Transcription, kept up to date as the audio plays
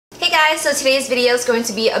guys, so today's video is going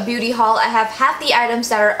to be a beauty haul. I have half the items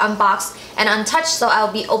that are unboxed and untouched, so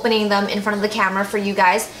I'll be opening them in front of the camera for you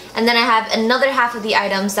guys. And then I have another half of the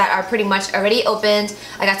items that are pretty much already opened.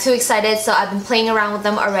 I got too excited, so I've been playing around with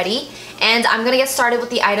them already. And I'm gonna get started with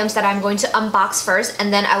the items that I'm going to unbox first,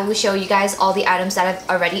 and then I will show you guys all the items that I've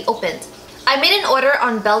already opened. I made an order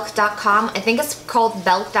on belk.com. I think it's called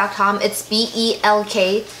belk.com. It's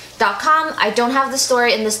belk.com. I don't have the store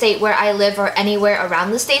in the state where I live or anywhere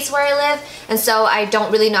around the states where I live, and so I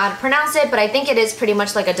don't really know how to pronounce it, but I think it is pretty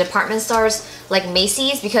much like a department stores like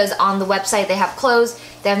Macy's, because on the website they have clothes,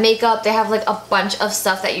 they have makeup, they have like a bunch of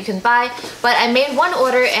stuff that you can buy. But I made one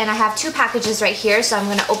order and I have two packages right here, so I'm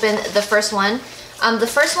going to open the first one. The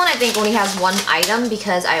first one I think only has one item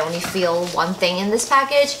because I only feel one thing in this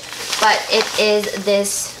package, but it is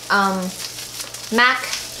this MAC,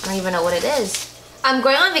 I don't even know what it is. I'm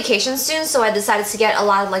going on vacation soon, so I decided to get a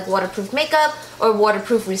lot of like waterproof makeup or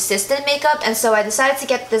waterproof resistant makeup, and so I decided to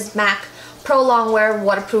get this MAC Pro Longwear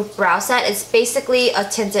Waterproof Brow Set. It's basically a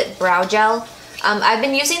tinted brow gel. I've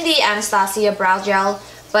been using the Anastasia brow gel,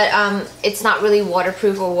 but it's not really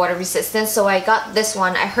waterproof or water resistant, so I got this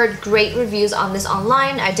one. I heard great reviews on this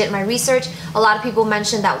online. I did my research. A lot of people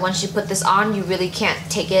mentioned that once you put this on, you really can't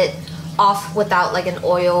take it off without like an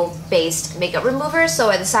oil-based makeup remover, so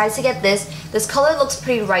I decided to get this. This color looks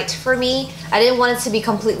pretty right for me. I didn't want it to be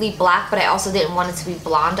completely black, but I also didn't want it to be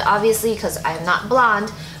blonde, obviously, because I am not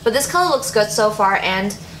blonde. But this color looks good so far,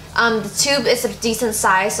 and the tube is a decent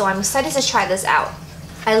size, so I'm excited to try this out.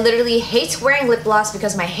 I literally hate wearing lip gloss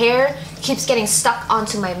because my hair keeps getting stuck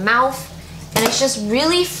onto my mouth, and it's just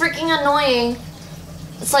really freaking annoying.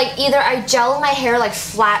 It's like either I gel my hair like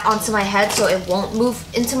flat onto my head so it won't move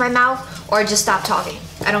into my mouth, or just stop talking.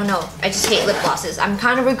 I don't know. I just hate lip glosses. I'm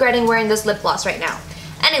kind of regretting wearing this lip gloss right now.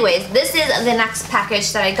 Anyways, this is the next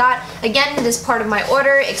package that I got. Again, this is part of my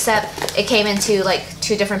order, except it came into like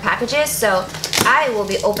two different packages. So I will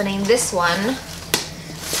be opening this one,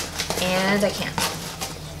 and I can't.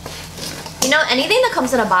 You know, anything that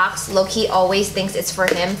comes in a box, low-key always thinks it's for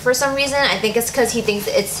him for some reason. I think it's because he thinks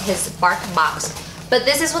it's his bark box. But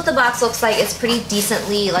this is what the box looks like. It's pretty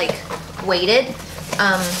decently like weighted.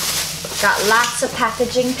 Got lots of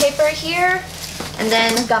packaging paper here, and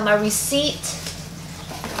then got my receipt.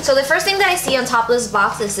 So the first thing that I see on top of this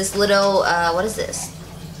box is this little, what is this?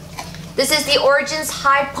 This is the Origins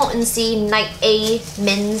High Potency Night A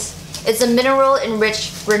Mins. It's a mineral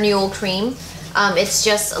enriched renewal cream. It's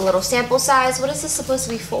just a little sample size. What is this supposed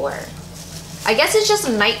to be for? I guess it's just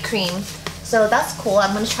a night cream. So that's cool.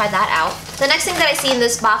 I'm going to try that out. The next thing that I see in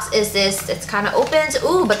this box is this. It's kind of opened.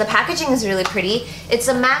 Ooh, but the packaging is really pretty. It's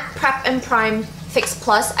a MAC Prep and Prime Fix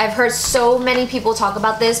Plus. I've heard so many people talk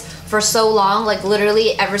about this for so long. Like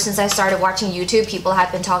literally ever since I started watching YouTube, people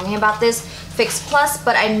have been talking about this Fix Plus,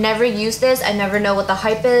 but I never used this. I never know what the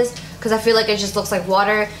hype is because I feel like it just looks like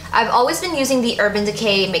water. I've always been using the Urban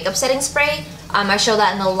Decay makeup setting spray. I show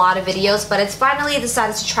that in a lot of videos, but it's finally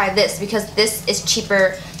decided to try this because this is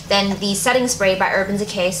cheaper than the setting spray by Urban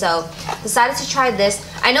Decay, so decided to try this.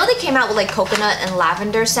 I know they came out with like coconut and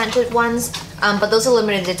lavender scented ones, but those are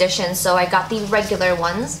limited editions, so I got the regular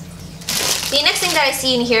ones. The next thing that I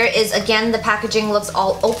see in here is, again, the packaging looks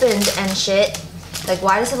all opened and shit. Like,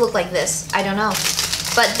 why does it look like this? I don't know.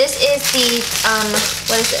 But this is the,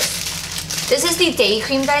 what is this? This is the day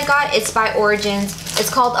cream that I got. It's by Origins. It's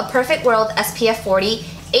called A Perfect World SPF 40.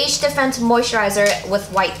 Age Defense Moisturizer with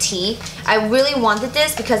White Tea. I really wanted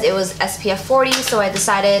this because it was SPF 40, so I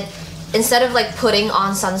decided instead of like putting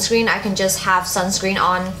on sunscreen, I can just have sunscreen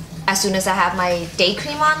on as soon as I have my day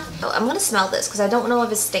cream on. I'm gonna smell this because I don't know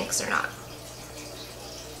if it stinks or not.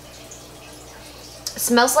 It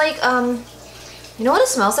smells like, you know what it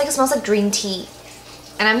smells like? It smells like green tea.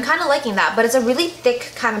 And I'm kind of liking that, but it's a really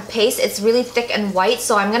thick kind of paste. It's really thick and white,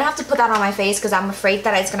 so I'm gonna have to put that on my face because I'm afraid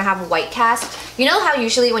that it's gonna have a white cast. You know how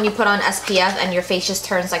usually when you put on SPF and your face just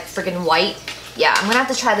turns like friggin' white? Yeah, I'm gonna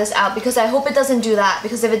have to try this out because I hope it doesn't do that,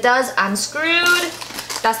 because if it does, I'm screwed.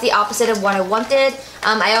 That's the opposite of what I wanted.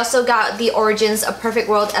 I also got the Origins A Perfect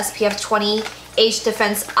World SPF 20 Age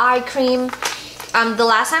Defense Eye Cream. The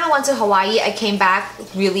last time I went to Hawaii, I came back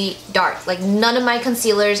really dark. Like none of my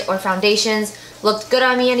concealers or foundations looked good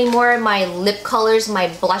on me anymore. My lip colors, my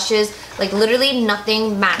blushes, like literally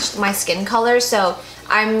nothing matched my skin color. So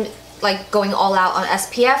I'm like going all out on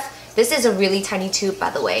SPF. This is a really tiny tube, by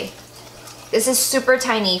the way. This is super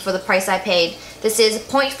tiny for the price I paid. This is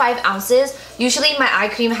 0.5 ounces. Usually my eye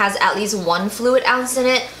cream has at least 1 fluid ounce in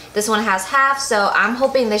it. This one has half, so I'm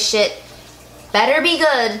hoping this shit better be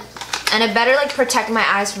good. And it better like protect my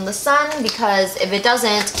eyes from the sun, because if it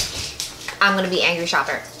doesn't, I'm gonna be angry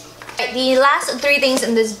shopper. The last 3 things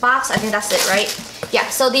in this box, I think that's it, right? Yeah,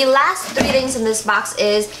 so the last 3 things in this box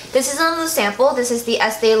is, this is another sample. This is the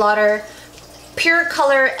Estee Lauder Pure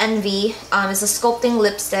Color Envy. It's a sculpting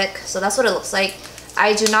lipstick, so that's what it looks like.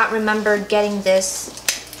 I do not remember getting this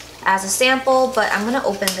as a sample, but I'm gonna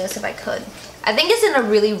open this if I could. I think it's in a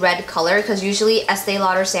really red color, because usually Estee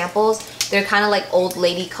Lauder samples, they're kind of like old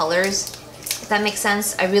lady colors, if that makes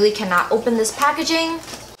sense. I really cannot open this packaging.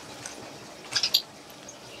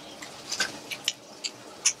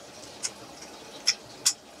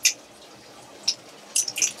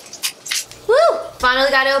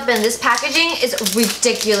 Finally got it open. This packaging is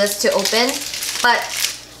ridiculous to open, but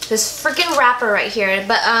this freaking wrapper right here.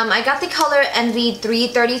 But I got the color Envy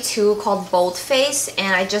 332 called Bold Face,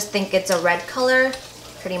 and I just think it's a red color.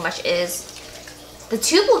 Pretty much is. The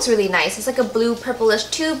tube looks really nice. It's like a blue purplish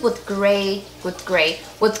tube with gold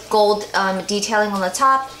detailing on the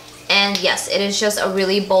top. And yes, it is just a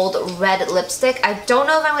really bold red lipstick. I don't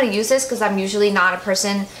know if I'm going to use this because I'm usually not a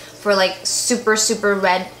person for like super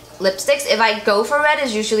red lipsticks. If I go for red,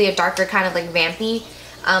 it's usually a darker kind of like vampy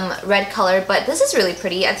red color, but this is really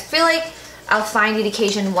pretty. I feel like I'll find the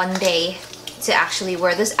occasion one day to actually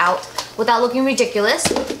wear this out without looking ridiculous.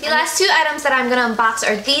 The last 2 items that I'm gonna unbox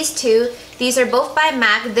are these 2. These are both by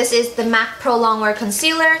MAC. This is the MAC Pro Longwear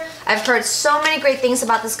Concealer. I've heard so many great things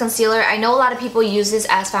about this concealer. I know a lot of people use this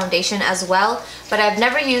as foundation as well, but I've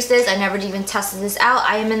never used this. I never even tested this out.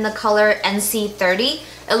 I am in the color NC30.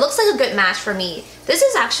 It looks like a good match for me. This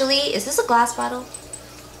is actually, is this a glass bottle?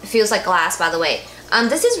 It feels like glass, by the way.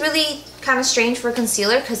 This is really kind of strange for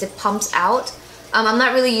concealer because it pumps out. I'm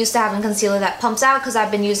not really used to having concealer that pumps out because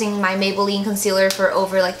I've been using my Maybelline concealer for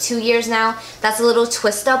over like 2 years now. That's a little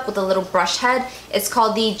twist up with a little brush head. It's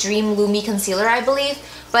called the Dream Lumi Concealer, I believe.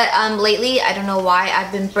 But lately, I don't know why,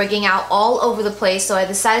 I've been breaking out all over the place, so I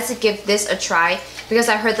decided to give this a try because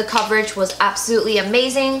I heard the coverage was absolutely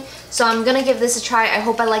amazing. So I'm gonna give this a try. I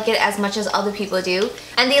hope I like it as much as other people do.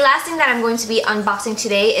 And the last thing that I'm going to be unboxing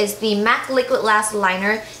today is the MAC Liquid Lash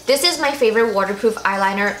Liner. This is my favorite waterproof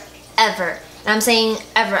eyeliner ever. And I'm saying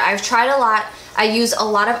ever. I've tried a lot. I use a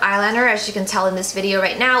lot of eyeliner, as you can tell in this video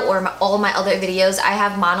right now, or all my other videos. I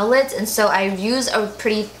have monolids, and so I use a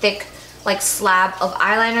pretty thick like slab of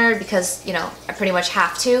eyeliner because, you know, I pretty much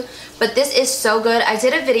have to. But this is so good. I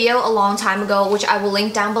did a video a long time ago, which I will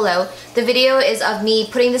link down below. The video is of me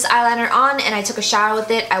putting this eyeliner on, and I took a shower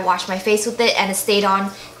with it. I washed my face with it, and it stayed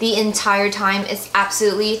on the entire time. It's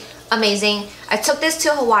absolutely amazing. I took this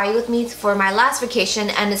to Hawaii with me for my last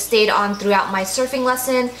vacation, and it stayed on throughout my surfing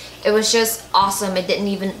lesson. It was just awesome. It didn't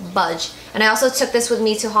even budge. And I also took this with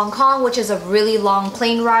me to Hong Kong, which is a really long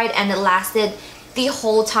plane ride, and it lasted the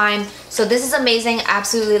whole time. So this is amazing.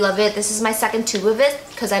 Absolutely love it. This is my second tube of it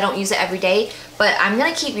because I don't use it every day, but I'm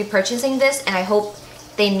gonna keep repurchasing this, and I hope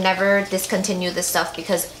they never discontinue this stuff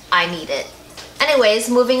because I need it. Anyways,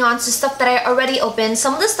 moving on to stuff that I already opened.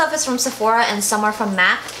 Some of the stuff is from Sephora and some are from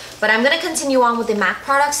MAC, but I'm gonna continue on with the MAC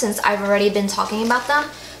products since I've already been talking about them.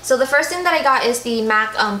 So the first thing that I got is the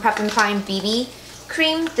MAC Prep and Prime BB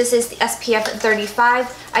cream. This is the SPF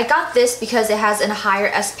 35. I got this because it has a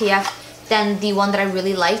higher SPF than the one that I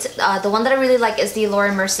really liked. The one that I really like is the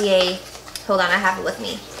Laura Mercier. Hold on, I have it with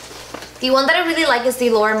me. The one that I really like is the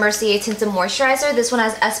Laura Mercier Tinted Moisturizer. This one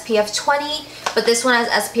has SPF 20, but this one has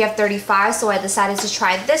SPF 35, so I decided to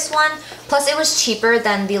try this one. Plus, it was cheaper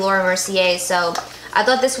than the Laura Mercier, so I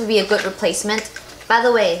thought this would be a good replacement. By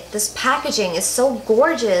the way, this packaging is so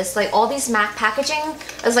gorgeous. Like, all these MAC packaging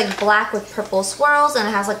is like black with purple swirls, and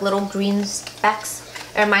it has like little green specks.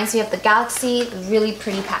 It reminds me of the Galaxy. Really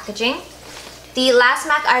pretty packaging. The last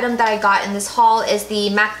MAC item that I got in this haul is the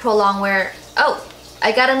MAC Pro Longwear. Oh,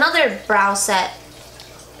 I got another brow set.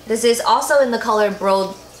 This is also in the color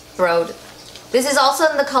This is also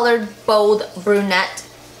in the color Bold Brunette.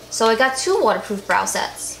 So I got 2 waterproof brow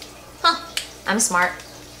sets. Huh, I'm smart.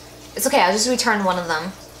 It's okay, I'll just return one of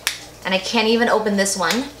them. And I can't even open this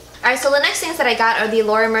one. Alright, so the next things that I got are the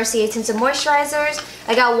Laura Mercier Tinted Moisturizers.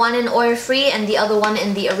 I got one in oil free and the other one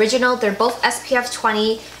in the original. They're both SPF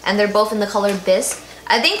 20 and they're both in the color Bisque.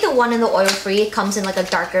 I think the one in the oil free comes in like a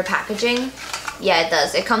darker packaging. Yeah, it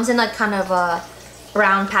does. It comes in like kind of a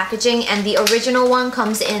brown packaging, and the original one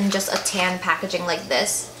comes in just a tan packaging like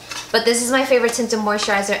this. But this is my favorite tinted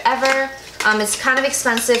moisturizer ever. It's kind of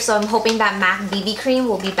expensive, so I'm hoping that MAC BB cream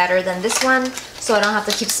will be better than this one, so I don't have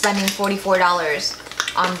to keep spending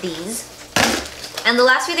 $44 on these. And the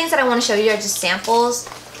last few things that I want to show you are just samples.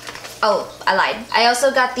 Oh, I lied. I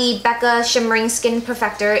also got the Becca Shimmering Skin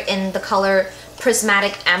Perfector in the color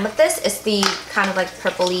Prismatic Amethyst. It's the kind of like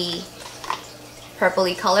purpley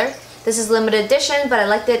color. This is limited edition, but I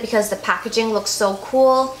liked it because the packaging looks so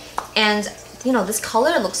cool. And you know, this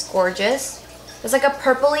color looks gorgeous. It's like a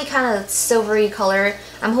purpley kind of silvery color.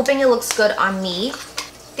 I'm hoping it looks good on me.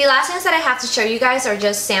 The last things that I have to show you guys are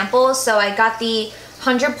just samples. So I got the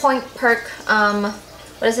 100 Point Perk,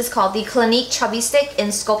 what is this called? The Clinique Chubby Stick in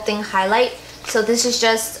Sculpting Highlight. So this is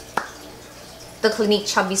just the Clinique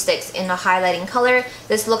Chubby Sticks in a highlighting color.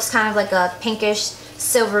 This looks kind of like a pinkish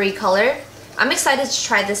silvery color. I'm excited to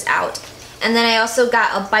try this out. And then I also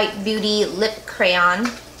got a Bite Beauty Lip Crayon.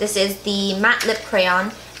 This is the matte lip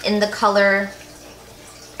crayon in the color,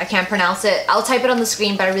 I can't pronounce it. I'll type it on the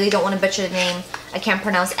screen, but I really don't want to butcher the name. I can't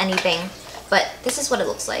pronounce anything. But this is what it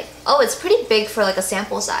looks like. Oh, it's pretty big for like a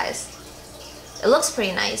sample size. It looks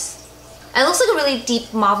pretty nice. And it looks like a really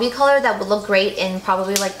deep mauve color that would look great in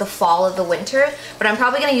probably like the fall or the winter. But I'm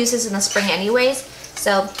probably going to use this in the spring anyways.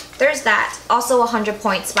 So there's that. Also 100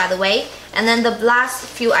 points, by the way. And then the last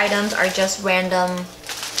few items are just random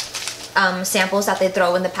samples that they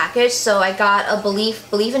throw in the package. So I got a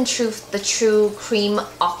Believe in Truth, the True Cream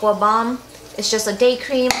Aqua Bomb. It's just a day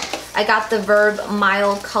cream. I got the Verb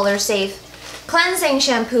Mild Color Safe Cleansing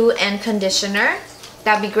Shampoo and Conditioner.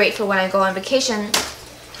 That'd be great for when I go on vacation.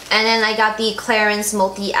 And then I got the Clarins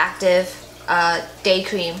Multi-Active Day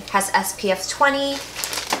Cream. Has SPF 20.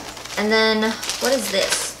 And then, what is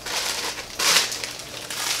this?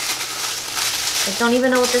 I don't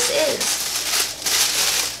even know what this is.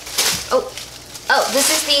 Oh, this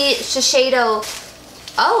is the Shiseido.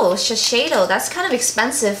 Oh, Shiseido. That's kind of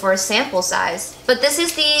expensive for a sample size. But this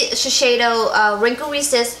is the Shiseido Wrinkle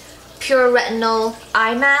Resist Pure Retinol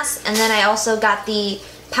Eye Mask. And then I also got the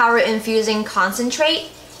Power Infusing Concentrate.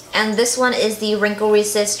 And this one is the Wrinkle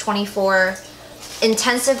Resist 24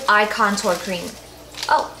 Intensive Eye Contour Cream.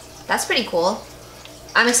 Oh, that's pretty cool.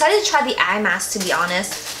 I'm excited to try the eye mask, to be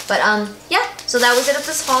honest. But yeah, so that was it of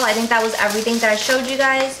this haul. I think that was everything that I showed you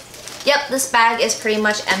guys. Yep, this bag is pretty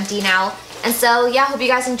much empty now. And so yeah, hope you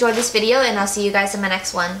guys enjoyed this video, and I'll see you guys in my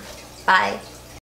next one. Bye.